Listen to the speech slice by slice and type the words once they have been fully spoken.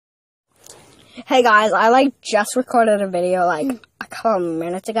Hey guys, I just recorded a video a couple of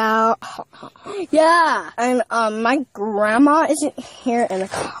minutes ago. Yeah. And my grandma isn't here in the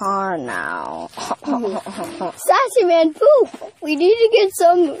car now. Sassy man, poop. We need to get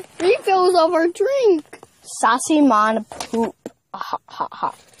some refills of our drink. Sassy man poop.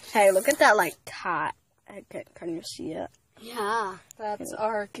 Hey, look at that cat. Can you see it? Yeah. That's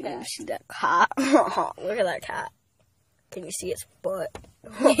our Can you cat. see that cat? Look at that cat. Can you see its butt?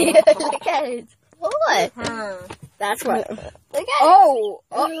 Look at it. What? That's what. Look at Oh,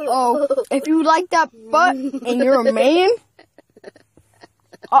 if you like that butt and you're a man,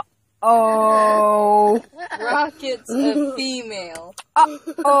 Rocket's a female.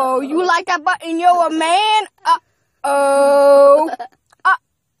 you like that butt and you're a man,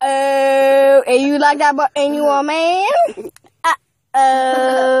 and you like that butt and you're a man,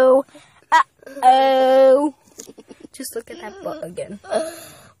 Just look at that butt again.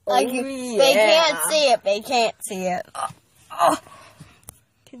 They can't see it. They can't see it.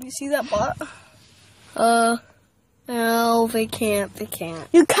 Can you see that butt? No, they can't. They can't.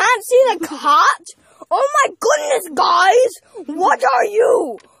 You can't see the cat? Oh my goodness, guys! What are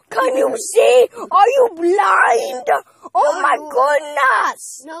you? Can you see? Are you blind? Oh my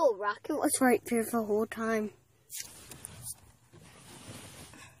goodness! No, Rocket was right there the whole time.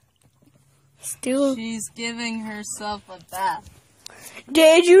 Still. She's giving herself a bath.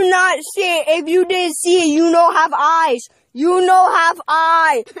 Did you not see it? If you didn't see it, you don't have eyes. You don't have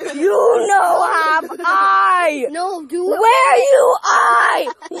eye. You don't have eye. No, do it. Where you eye?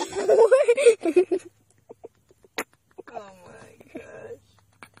 Oh my gosh.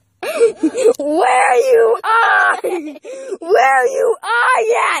 Where you eye? Where you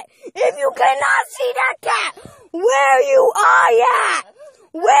eye at? If you cannot see that cat, where you eye at?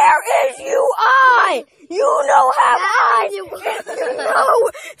 Where is you eye? You don't have eyes. If you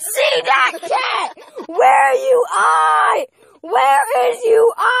don't see that cat, where you eye? Where is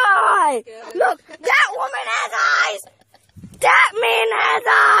you eye? Look, that woman has eyes. That man has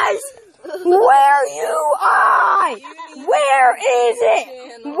eyes. Where you eye? Where is it?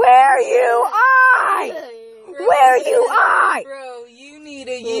 Where you eye? Where you eye? Bro, you need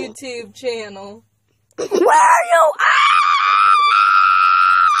a YouTube channel. Where you eye?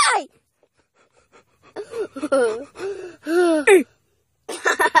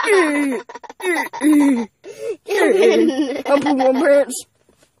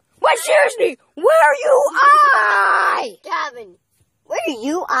 What, seriously? Where you eye? Gavin, where do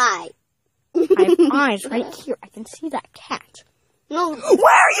you eye? I have eyes right here. I can see that cat. No. Where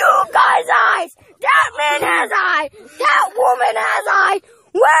you guys' eyes? That man has eye. That woman has eye.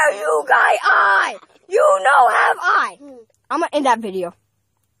 Where you guys eye? You know have eye. I'm gonna end that video.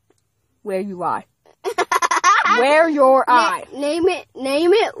 Where you eye? Where your eye? Name it.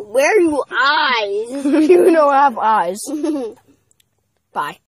 Where you eyes? You know have eyes. Bye.